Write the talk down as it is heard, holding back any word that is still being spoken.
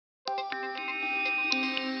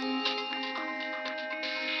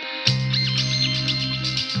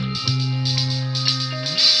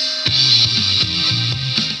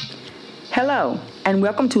Hello, and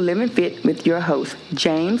welcome to Living Fit with your hosts,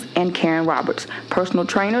 James and Karen Roberts, personal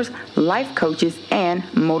trainers, life coaches, and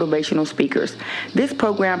motivational speakers. This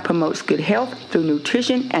program promotes good health through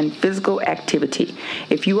nutrition and physical activity.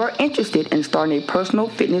 If you are interested in starting a personal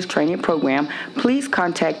fitness training program, please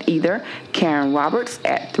contact either Karen Roberts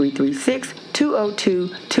at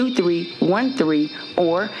 336-202-2313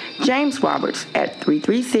 or James Roberts at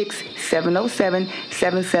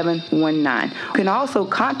 336-707-7719. You can also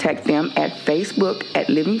contact them at Facebook at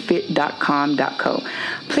livingfit.com.co.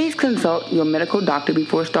 Please consult your medical doctor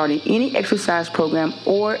before starting any exercise program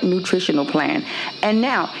or nutritional plan. And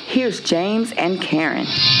now, here's James and Karen.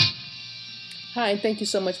 Hi, thank you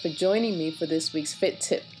so much for joining me for this week's Fit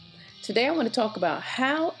Tip. Today I want to talk about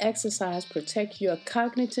how exercise protects your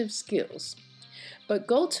cognitive skills. But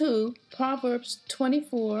go to Proverbs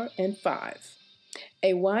 24:5.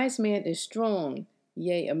 A wise man is strong,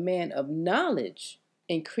 yea, a man of knowledge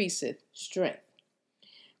increaseth strength.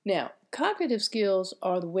 Now, cognitive skills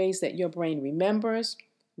are the ways that your brain remembers,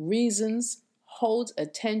 reasons, holds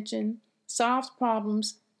attention, solves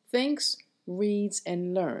problems, thinks, reads,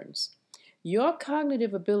 and learns. Your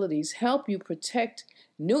cognitive abilities help you protect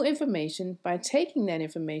new information by taking that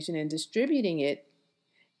information and distributing it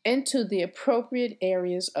into the appropriate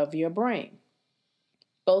areas of your brain.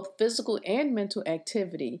 Both physical and mental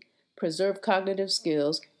activity preserve cognitive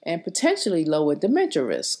skills and potentially lower dementia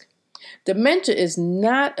risk. Dementia is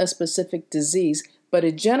not a specific disease, but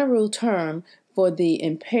a general term for the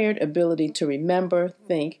impaired ability to remember,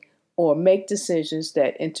 think, or make decisions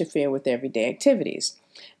that interfere with everyday activities.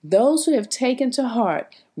 Those who have taken to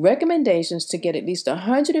heart recommendations to get at least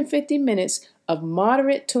 150 minutes of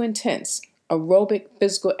moderate to intense aerobic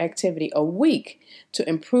physical activity a week to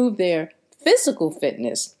improve their physical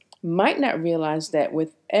fitness might not realize that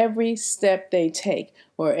with every step they take,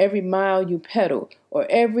 or every mile you pedal, or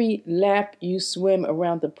every lap you swim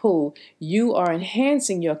around the pool, you are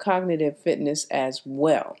enhancing your cognitive fitness as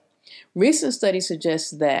well. Recent studies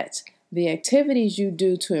suggest that the activities you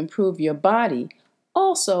do to improve your body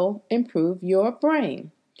also improve your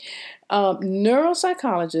brain.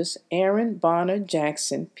 Neuropsychologist Aaron Bonner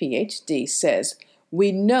Jackson, PhD, says,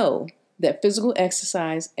 "We know that physical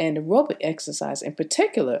exercise and aerobic exercise in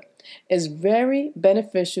particular is very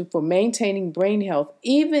beneficial for maintaining brain health,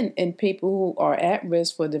 even in people who are at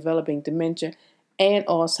risk for developing dementia and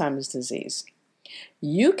Alzheimer's disease.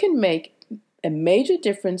 You can make a major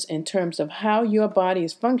difference in terms of how your body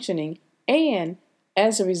is functioning and,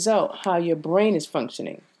 as a result, how your brain is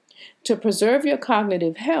functioning. To preserve your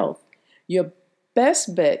cognitive health, your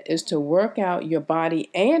best bet is to work out your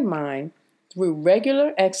body and mind through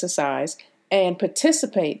regular exercise and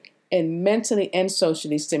participate in mentally and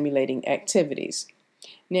socially stimulating activities."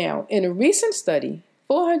 Now, in a recent study,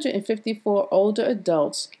 454 older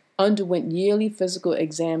adults underwent yearly physical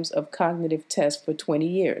exams of cognitive tests for 20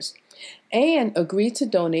 years and agreed to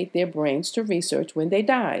donate their brains to research when they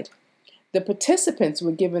died. The participants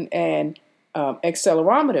were given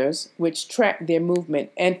accelerometers, which tracked their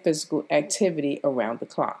movement and physical activity around the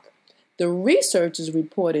clock. The researchers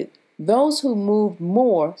reported those who moved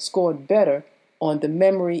more scored better on the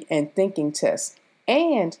memory and thinking tests,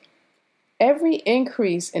 and every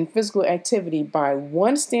increase in physical activity by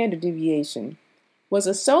one standard deviation was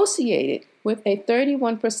associated with a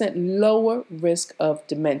 31% lower risk of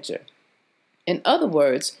dementia. In other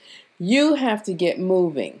words, you have to get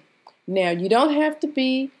moving. Now, you don't have to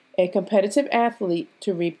be a competitive athlete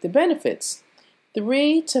to reap the benefits.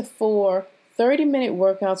 3 to 4 30-minute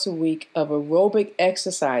workouts a week of aerobic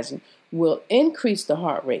exercising will increase the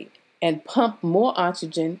heart rate and pump more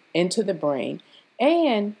oxygen into the brain,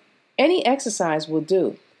 and any exercise will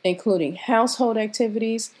do, including household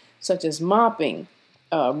activities such as mopping,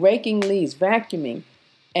 raking leaves, vacuuming,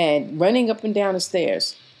 and running up and down the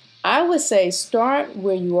stairs. I would say start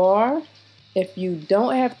where you are. If you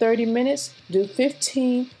don't have 30 minutes, do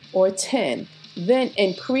 15 or 10, then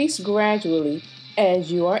increase gradually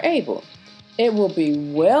as you are able. It will be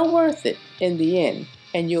well worth it in the end,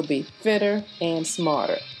 and you'll be fitter and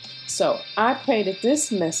smarter. So I pray that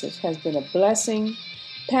this message has been a blessing.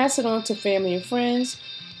 Pass it on to family and friends,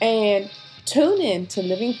 and tune in to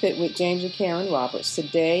Living Fit with James and Karen Roberts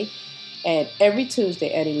today and every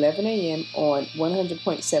Tuesday at 11 a.m. on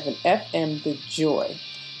 100.7 FM The Joy.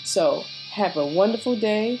 So have a wonderful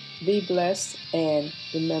day, be blessed, and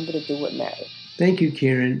remember to do what matters. Thank you,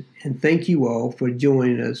 Karen, and thank you all for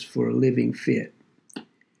joining us for Living Fit.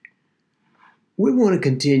 We want to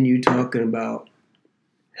continue talking about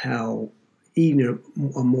how eating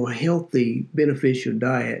a more healthy, beneficial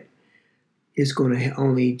diet is going to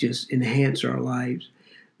only just enhance our lives.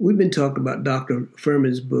 we've been talking about Dr.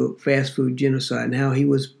 Furman's book, Fast Food Genocide, and how he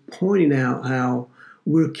was pointing out how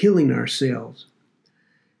we're killing ourselves.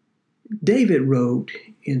 David wrote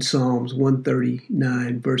in Psalms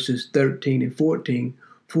 139, verses 13 and 14,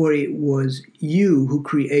 "For it was you who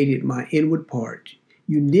created my inward parts.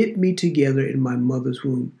 You knit me together in my mother's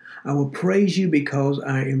womb. I will praise you because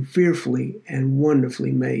I am fearfully and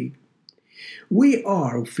wonderfully made." We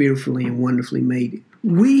are fearfully and wonderfully made.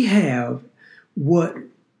 We have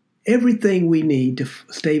everything we need to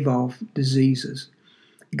stave off diseases.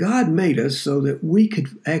 God made us so that we could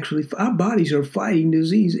our bodies are fighting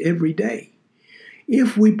disease every day.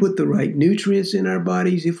 If we put the right nutrients in our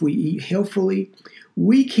bodies, if we eat healthfully,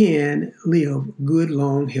 we can live good,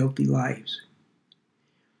 long, healthy lives.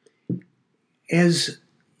 As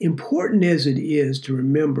important as it is to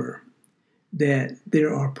remember that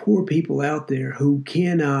there are poor people out there who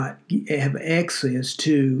cannot have access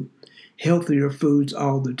to healthier foods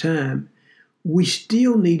all the time, we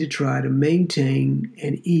still need to try to maintain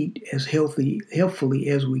and eat as healthfully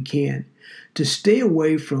as we can, to stay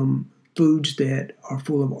away from foods that are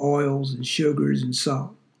full of oils and sugars and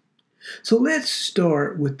salt. So let's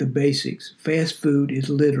start with the basics. Fast food is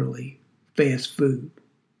literally fast food.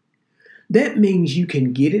 That means you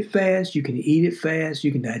can get it fast, you can eat it fast,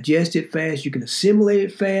 you can digest it fast, you can assimilate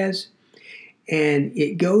it fast, and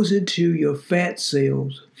it goes into your fat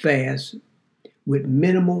cells fast with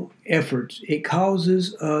minimal efforts. It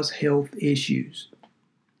causes us health issues.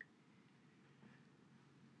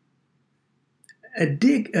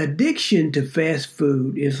 Addiction to fast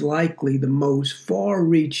food is likely the most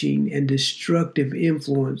far-reaching and destructive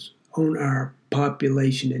influence on our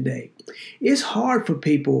population today. It's hard for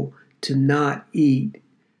people to not eat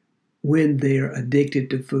when they're addicted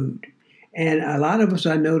to food. And a lot of us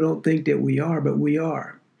I know don't think that we are, but we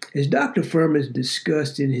are. As Dr. Furman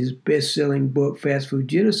discussed in his best-selling book, Fast Food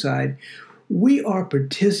Genocide, we are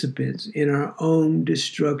participants in our own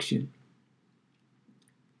destruction.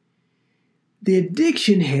 The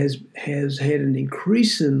addiction has had an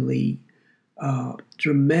increasingly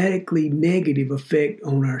dramatically negative effect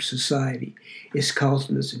on our society. It's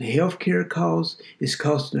costing us in healthcare costs. It's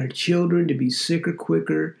costing our children to be sicker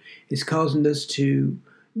quicker. It's causing us to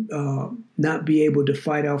not be able to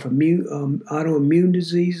fight off autoimmune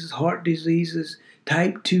diseases, heart diseases.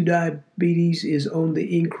 Type 2 diabetes is on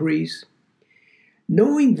the increase.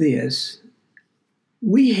 Knowing this,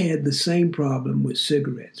 we had the same problem with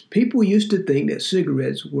cigarettes. People used to think that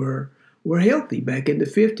cigarettes were healthy back in the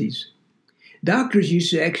 50s. Doctors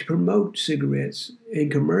used to actually promote cigarettes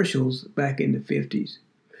in commercials back in the 50s.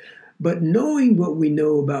 But knowing what we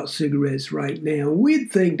know about cigarettes right now,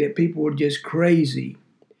 we'd think that people were just crazy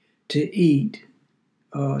to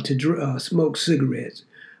smoke cigarettes.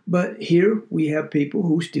 But here we have people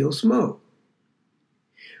who still smoke.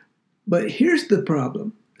 But here's the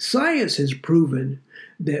problem. Science has proven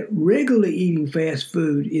that regularly eating fast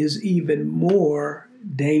food is even more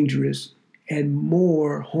dangerous and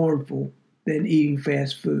more harmful than eating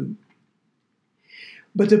fast food.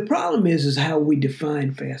 But the problem is how we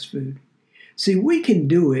define fast food. See, we can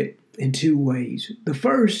do it in two ways. The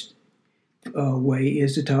first way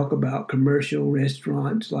is to talk about commercial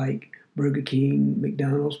restaurants like Burger King,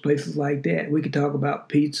 McDonald's, places like that. We can talk about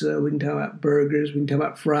pizza, we can talk about burgers, we can talk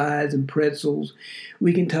about fries and pretzels.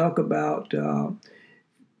 We can talk about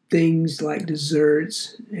things like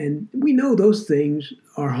desserts, and we know those things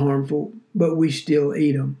are harmful, but we still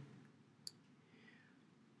eat them.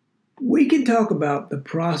 We can talk about the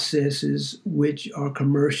processes which are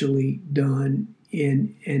commercially done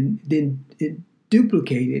and then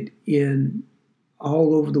duplicated in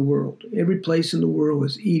all over the world. Every place in the world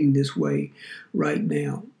is eating this way right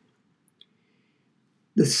now.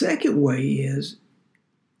 The second way is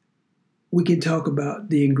we can talk about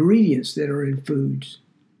the ingredients that are in foods.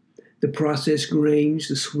 The processed grains,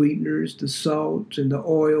 the sweeteners, the salts and the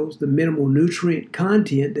oils, the minimal nutrient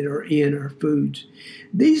content that are in our foods.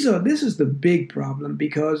 This is the big problem,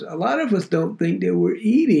 because a lot of us don't think that we're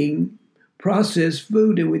eating processed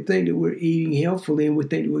food, and we think that we're eating healthfully, and we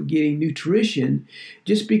think that we're getting nutrition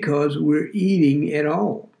just because we're eating at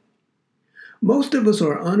all. Most of us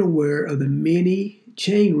are unaware of the many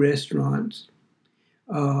chain restaurants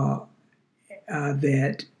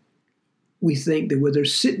that we think that where they're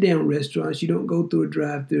sit-down restaurants, you don't go through a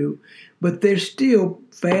drive-through, but they're still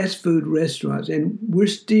fast food restaurants, and we're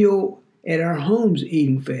still at our homes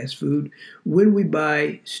eating fast food when we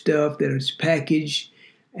buy stuff that is packaged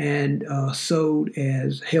and sold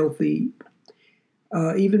as healthy,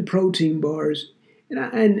 even protein bars.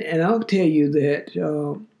 And I'll tell you that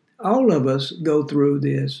all of us go through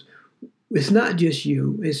this. It's not just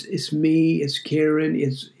you. It's me. It's Karen.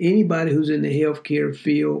 It's anybody who's in the healthcare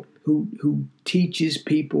field who teaches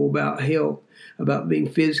people about health, about being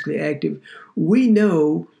physically active. We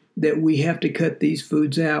know that we have to cut these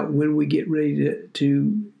foods out when we get ready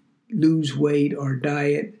to lose weight or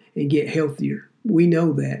diet and get healthier. We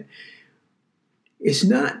know that. It's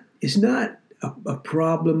not a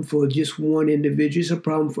problem for just one individual. It's a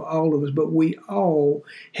problem for all of us, but we all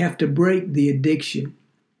have to break the addiction.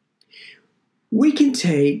 We can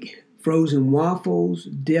take frozen waffles,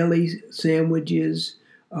 deli sandwiches,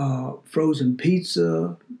 frozen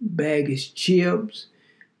pizza, baggage chips.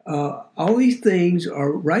 All these things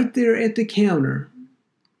are right there at the counter.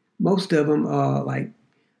 Most of them are like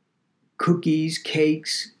cookies,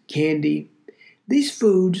 cakes, candy. These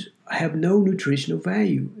foods have no nutritional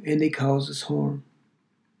value and they cause us harm.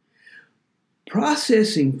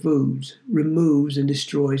 Processing foods removes and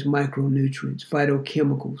destroys micronutrients,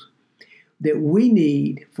 phytochemicals that we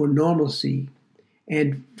need for normalcy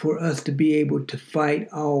and for us to be able to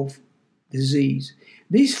fight off disease.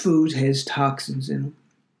 These foods has toxins in them.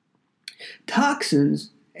 Toxins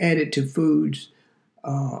added to foods,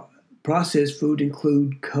 processed food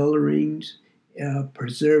include colorings,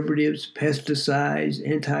 preservatives, pesticides,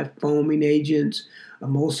 anti-foaming agents,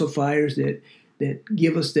 emulsifiers that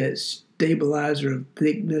give us that stabilizer of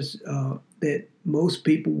thickness that most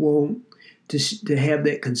people want to have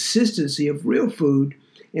that consistency of real food,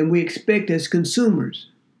 and we expect as consumers.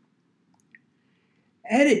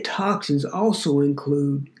 Added toxins also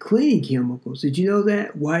include cleaning chemicals. Did you know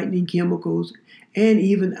that? Whitening chemicals, and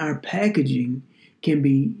even our packaging can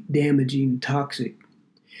be damaging and toxic.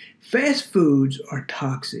 Fast foods are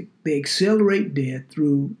toxic. They accelerate death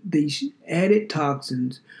through these added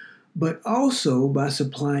toxins, but also by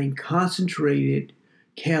supplying concentrated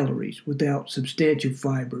calories without substantial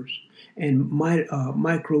fibers and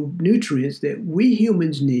micronutrients that we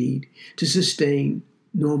humans need to sustain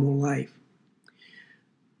normal life.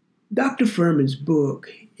 Dr. Fuhrman's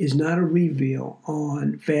book is not a reveal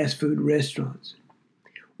on fast food restaurants.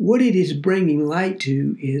 What it is bringing light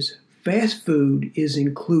to is fast food is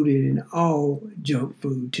included in all junk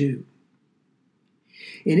food too.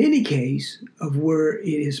 In any case of where it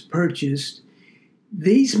is purchased,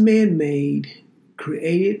 these man-made,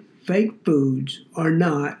 created fake foods are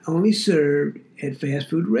not only served at fast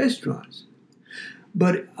food restaurants,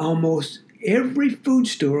 but almost every food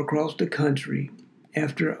store across the country,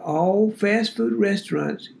 after all fast food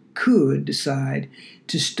restaurants could decide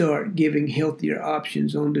to start giving healthier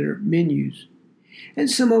options on their menus. And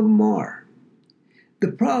some of them are.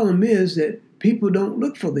 The problem is that people don't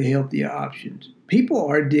look for the healthier options. People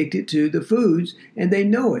are addicted to the foods and they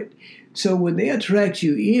know it. So when they attract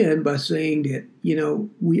you in by saying that,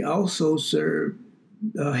 we also serve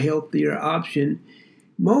a healthier option,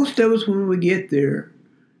 most of us when we get there,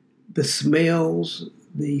 the smells,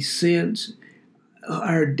 the scents,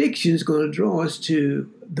 our addiction is going to draw us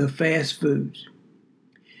to the fast foods.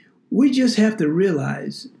 We just have to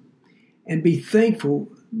realize and be thankful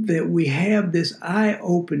that we have this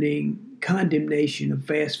eye-opening condemnation of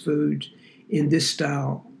fast foods in this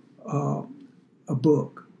style a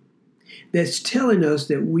book that's telling us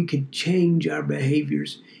that we could change our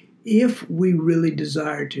behaviors if we really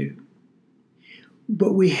desire to.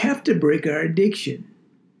 But we have to break our addiction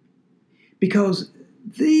because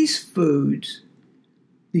these foods,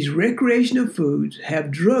 these recreational foods,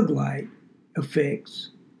 have drug-like effects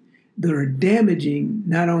that are damaging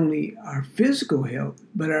not only our physical health,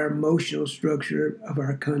 but our emotional structure of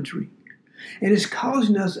our country. And it's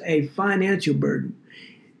causing us a financial burden.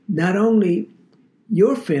 Not only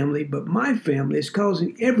your family, but my family. It's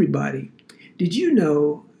causing everybody. Did you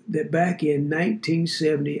know that back in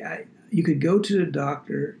 1970, you could go to the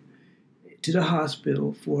doctor, to the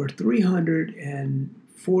hospital for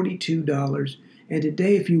 $342, and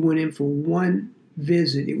today if you went in for one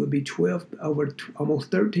visit, it would be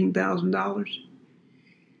almost $13,000.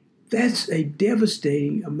 That's a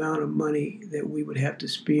devastating amount of money that we would have to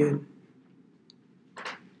spend.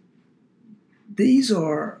 These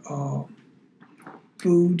are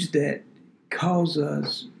foods that cause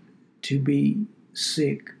us to be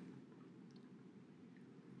sick.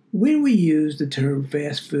 When we use the term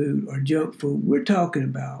fast food or junk food, we're talking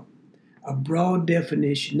about a broad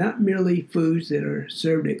definition, not merely foods that are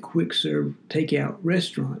served at quick serve takeout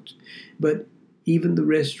restaurants, but even the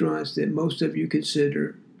restaurants that most of you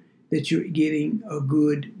consider that you're getting a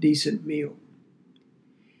good, decent meal.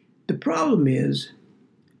 The problem is,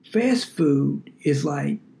 fast food is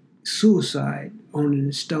like suicide on an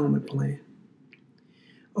installment plan.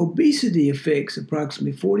 Obesity affects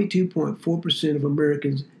approximately 42.4% of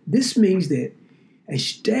Americans. This means that A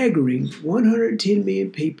staggering 110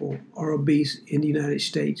 million people are obese in the United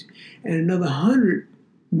States, and another 100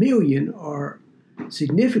 million are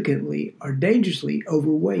significantly or dangerously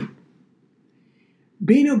overweight.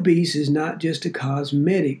 Being obese is not just a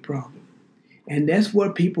cosmetic problem, and that's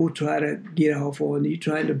what people try to get off on. You're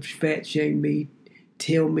trying to fat shame me,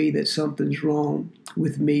 tell me that something's wrong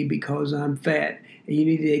with me because I'm fat, and you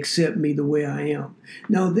need to accept me the way I am.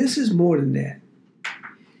 No, this is more than that.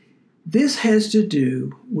 This has to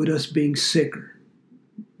do with us being sicker,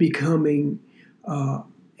 becoming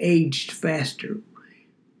aged faster.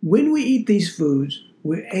 When we eat these foods,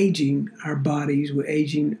 we're aging our bodies, we're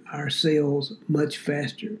aging our cells much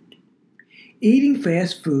faster. Eating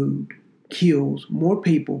fast food kills more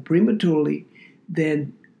people prematurely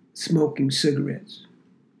than smoking cigarettes.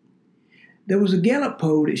 There was a Gallup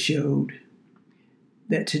poll that showed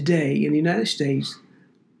that today in the United States,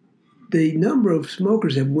 the number of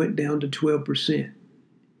smokers have went down to 12%,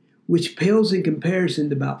 which pales in comparison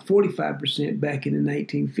to about 45% back in the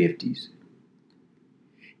 1950s.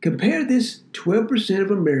 Compare this 12%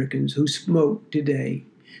 of Americans who smoke today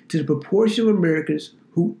to the proportion of Americans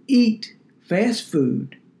who eat fast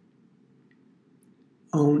food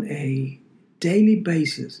on a daily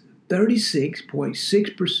basis,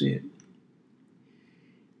 36.6%.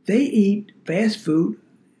 They eat fast food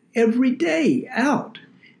every day out.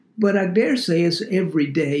 But I dare say it's every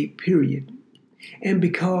day, period. And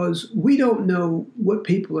because we don't know what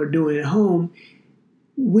people are doing at home,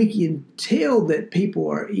 we can tell that people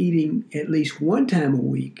are eating at least one time a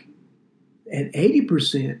week. And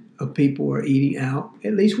 80% of people are eating out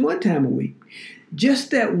at least one time a week.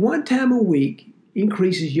 Just that one time a week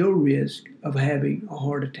increases your risk of having a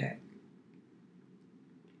heart attack.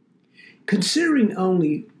 Considering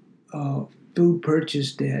only food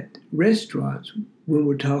purchased at restaurants, when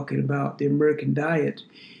we're talking about the American diet,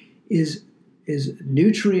 is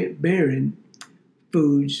nutrient-bearing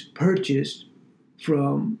foods purchased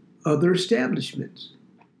from other establishments.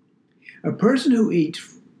 A person who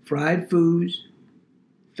eats fried foods,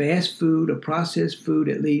 fast food, or processed food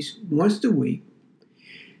at least once a week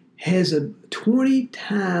has a 20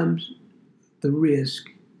 times the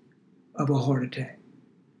risk of a heart attack.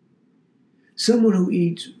 Someone who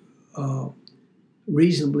eats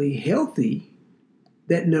reasonably healthy,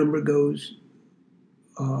 that number goes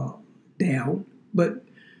down. But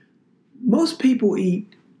most people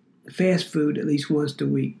eat fast food at least once a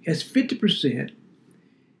week. That's 50%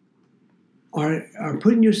 are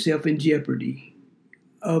putting yourself in jeopardy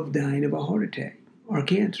of dying of a heart attack or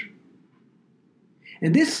cancer.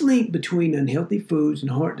 And this link between unhealthy foods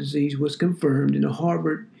and heart disease was confirmed in a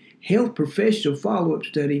Harvard health professional follow-up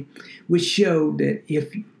study, which showed that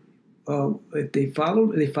if they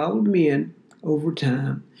followed men over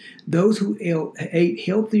time, those who ate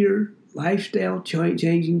healthier,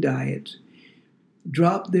 lifestyle-changing diets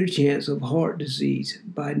dropped their chance of heart disease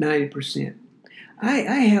by 90%. I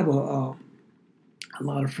have a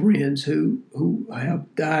lot of friends who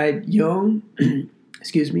have died young,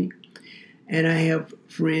 excuse me, and I have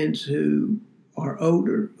friends who are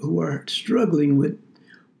older who are struggling with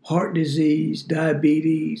heart disease,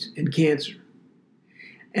 diabetes, and cancer.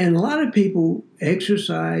 And a lot of people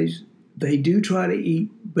exercise. They do try to eat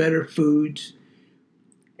better foods.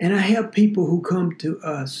 And I have people who come to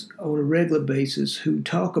us on a regular basis who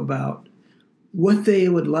talk about what they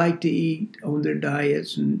would like to eat on their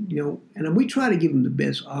diets, and we try to give them the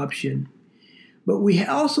best option. But we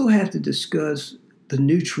also have to discuss the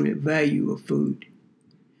nutrient value of food.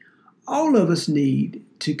 All of us need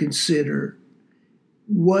to consider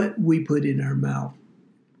what we put in our mouth.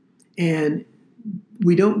 And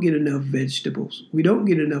we don't get enough vegetables. We don't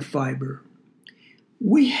get enough fiber.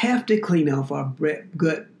 We have to clean off our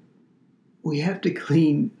gut. We have to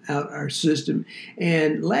clean out our system.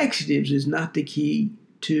 And laxatives is not the key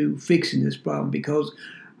to fixing this problem, because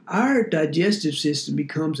our digestive system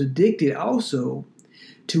becomes addicted also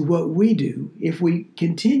to what we do. If we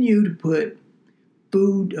continue to put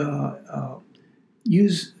food,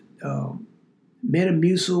 use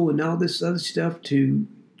Metamucil and all this other stuff to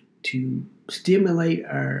stimulate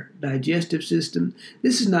our digestive system,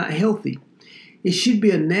 this is not healthy. It should be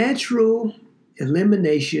a natural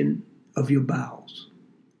elimination of your bowels.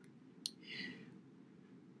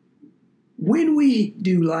 When we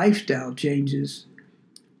do lifestyle changes,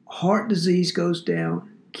 heart disease goes down,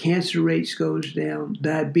 cancer rates goes down,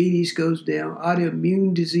 diabetes goes down,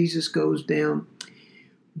 autoimmune diseases goes down.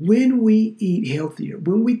 When we eat healthier,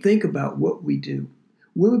 when we think about what we do,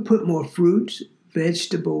 when we put more fruits,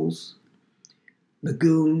 vegetables,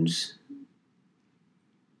 legumes,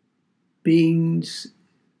 beans,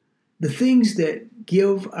 the things that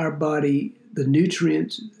give our body the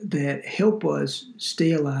nutrients that help us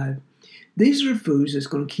stay alive. These are foods that's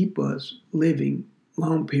going to keep us living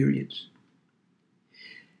long periods.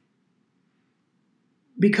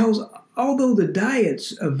 Because although the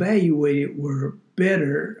diets evaluated were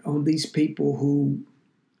better on these people who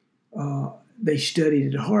they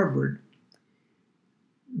studied at Harvard,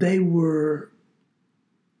 they were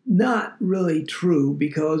not really true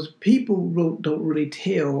because people don't really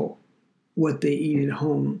tell what they eat at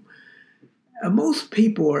home. Most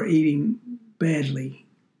people are eating badly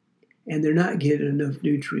and they're not getting enough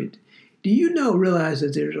nutrient. Do you realize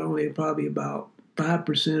that there's only probably about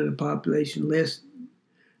 5% of the population less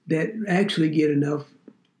that actually get enough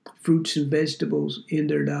fruits and vegetables in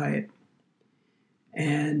their diet?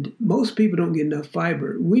 And most people don't get enough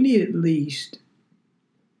fiber. We need at least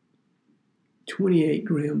 28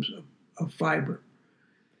 grams of fiber.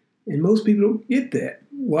 And most people don't get that.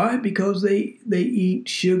 Why? Because they eat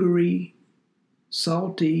sugary,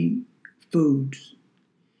 salty foods.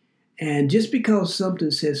 And just because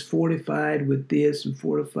something says fortified with this and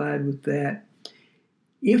fortified with that,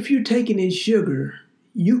 if you're taking in sugar,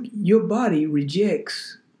 your body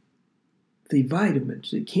rejects the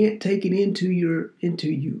vitamins. It can't take it into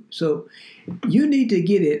you. So you need to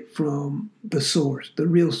get it from the source, the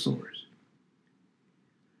real source.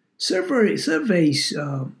 Surveys,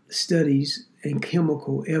 studies, and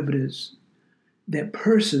chemical evidence that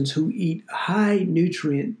persons who eat high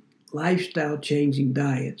nutrient, lifestyle changing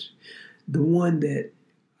diets, the one that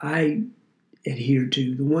I adhere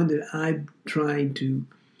to, the one that I'm trying to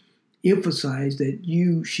emphasize, that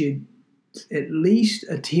you should at least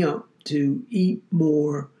attempt to eat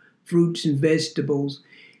more fruits and vegetables,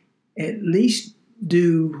 at least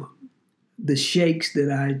do the shakes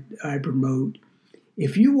that I promote.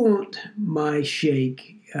 If you want my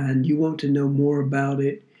shake and you want to know more about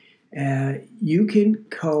it, you can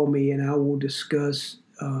call me and I will discuss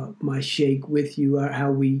my shake with you, how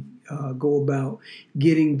we go about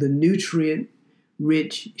getting the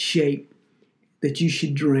nutrient-rich shake that you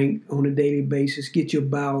should drink on a daily basis. Get your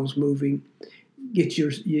bowels moving, get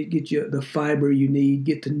the fiber you need,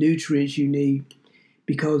 get the nutrients you need,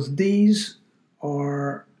 because these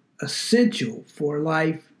are essential for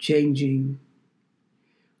life-changing.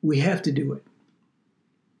 We have to do it.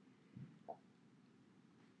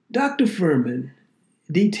 Dr. Fuhrman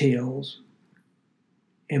details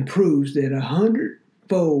and proves that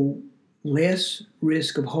 100-fold less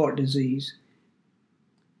risk of heart disease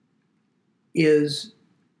is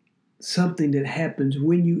something that happens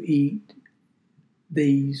when you eat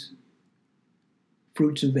these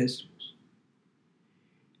fruits and vegetables.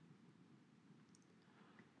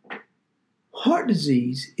 Heart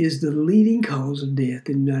disease is the leading cause of death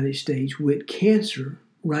in the United States, with cancer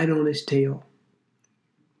right on its tail.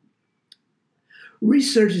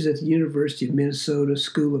 Researchers at the University of Minnesota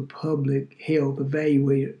School of Public Health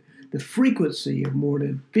evaluated the frequency of more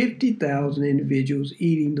than 50,000 individuals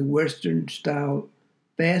eating the Western-style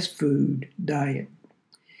fast food diet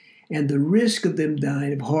and the risk of them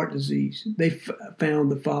dying of heart disease. They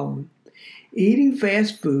found the following. Eating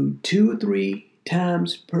fast food 2 or 3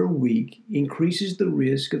 times per week increases the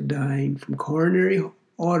risk of dying from coronary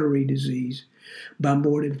artery disease by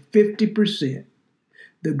more than 50%.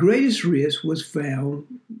 The greatest risk was found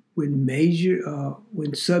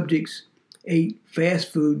when subjects ate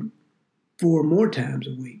fast food 4 or more times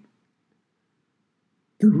a week.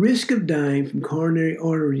 The risk of dying from coronary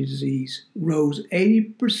artery disease rose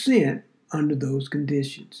 80% under those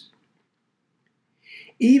conditions.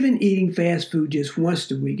 Even eating fast food just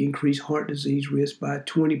once a week increased heart disease risk by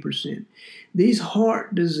 20%. These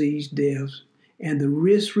heart disease deaths and the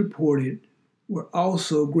risks reported were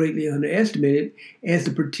also greatly underestimated, as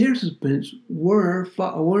the participants were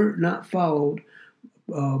not followed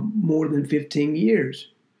more than 15 years.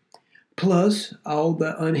 Plus, all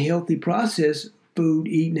the unhealthy processed food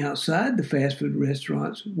eaten outside the fast food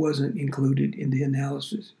restaurants wasn't included in the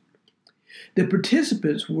analysis. The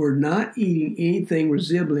participants were not eating anything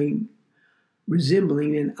resembling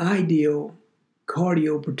an ideal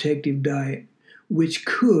cardioprotective diet, which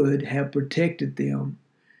could have protected them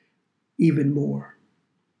even more.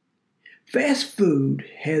 Fast food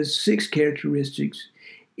has 6 characteristics.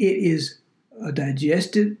 It is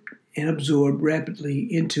digested and absorbed rapidly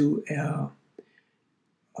into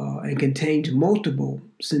and contains multiple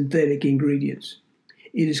synthetic ingredients.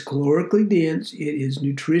 It is calorically dense. It is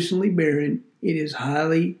nutritionally barren. It is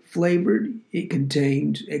highly flavored. It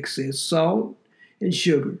contains excess salt and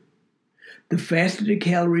sugar. The faster the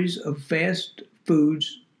calories of fast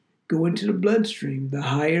foods go into the bloodstream, the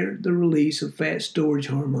higher the release of fat storage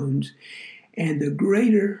hormones, and the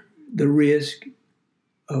greater the risk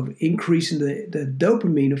of increasing the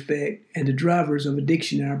dopamine effect and the drivers of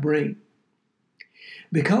addiction in our brain.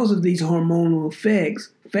 Because of these hormonal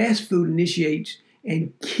effects, fast food initiates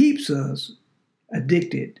and keeps us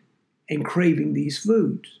addicted and craving these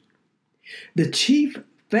foods. The chief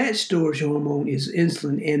fat storage hormone is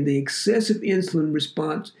insulin, and the excessive insulin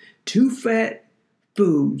response to fast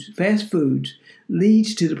foods,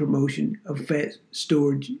 leads to the promotion of fat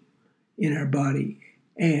storage in our body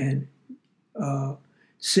and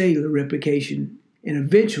cellular replication, and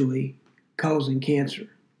eventually causing cancer.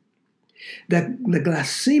 The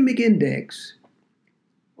glycemic index,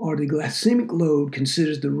 or the glycemic load,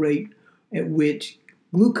 considers the rate at which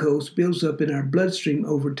glucose builds up in our bloodstream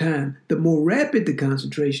over time. The more rapid the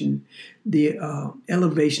concentration, the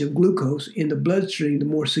elevation of glucose in the bloodstream, the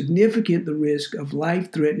more significant the risk of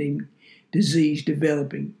life-threatening disease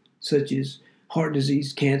developing, such as heart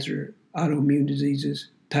disease, cancer, autoimmune diseases,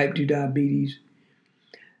 type 2 diabetes.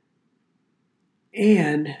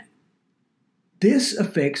 And this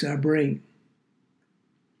affects our brain.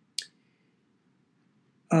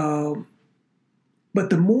 But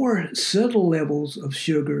the more subtle levels of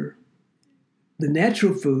sugar, the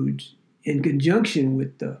natural foods, in conjunction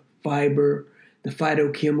with the fiber, the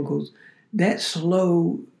phytochemicals, that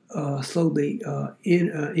slow the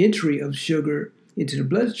entry of sugar into the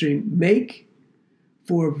bloodstream, make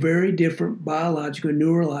for a very different biological and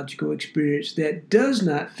neurological experience that does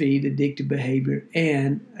not feed addictive behavior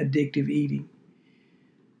and addictive eating.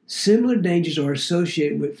 Similar dangers are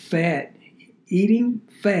associated with fat. Eating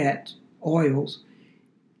fat, oils,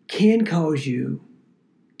 can cause you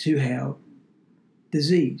to have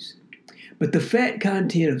disease. But the fat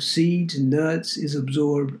content of seeds and nuts is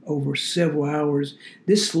absorbed over several hours.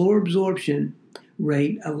 This slower absorption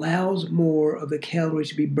rate allows more of the calories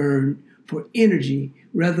to be burned for energy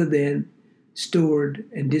rather than stored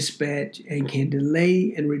and dispatched, and can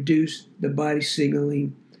delay and reduce the body's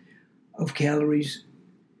signaling of calories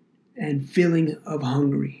and feeling of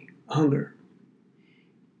hunger.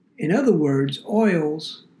 In other words,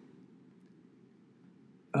 oils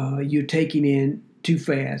you're taking in too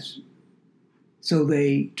fast, so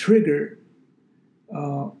they trigger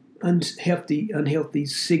unhealthy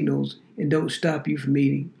signals and don't stop you from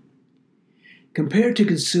eating. Compared to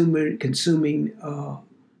consuming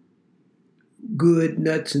good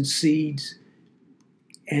nuts and seeds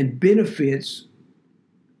and benefits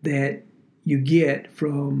that you get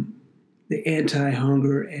from the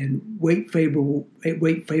anti-hunger and weight favorable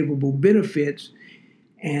benefits,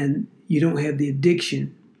 and you don't have the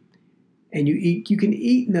addiction, and you can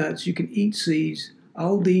eat nuts, you can eat seeds.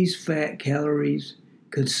 All these fat calories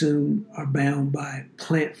consumed are bound by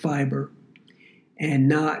plant fiber and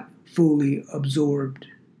not fully absorbed,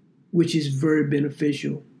 which is very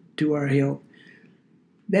beneficial to our health.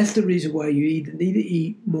 That's the reason why you need to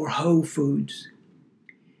eat more whole foods.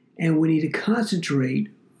 And we need to concentrate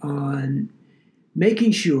on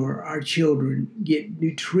making sure our children get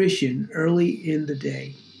nutrition early in the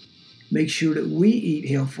day. Make sure that we eat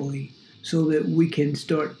healthfully so that we can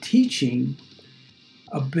start teaching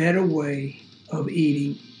a better way of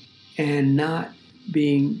eating and not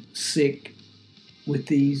being sick with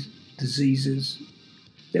these diseases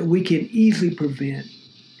that we can easily prevent.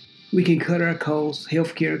 We can cut our costs,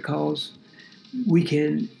 healthcare costs. We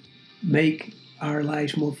can make our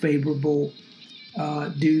lives more favorable,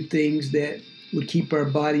 do things that would keep our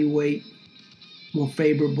body weight more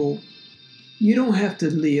favorable. You don't have to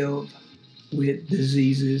live with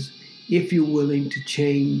diseases if you're willing to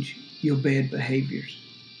change your bad behaviors.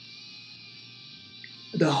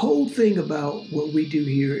 The whole thing about what we do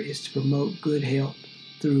here is to promote good health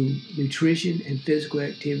through nutrition and physical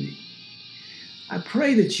activity. I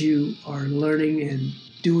pray that you are learning and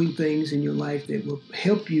doing things in your life that will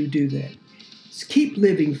help you do that. Just keep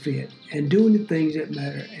living fit and doing the things that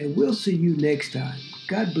matter, and we'll see you next time.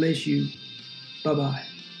 God bless you. Bye-bye.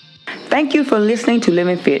 Thank you for listening to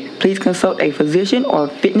Living Fit. Please consult a physician or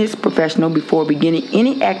fitness professional before beginning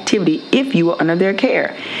any activity if you are under their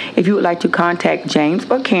care. If you would like to contact James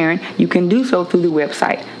or Karen, you can do so through the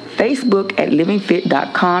website, Facebook at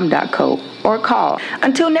livingfit.com.co, or call.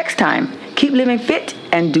 Until next time, keep living fit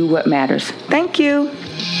and do what matters. Thank you.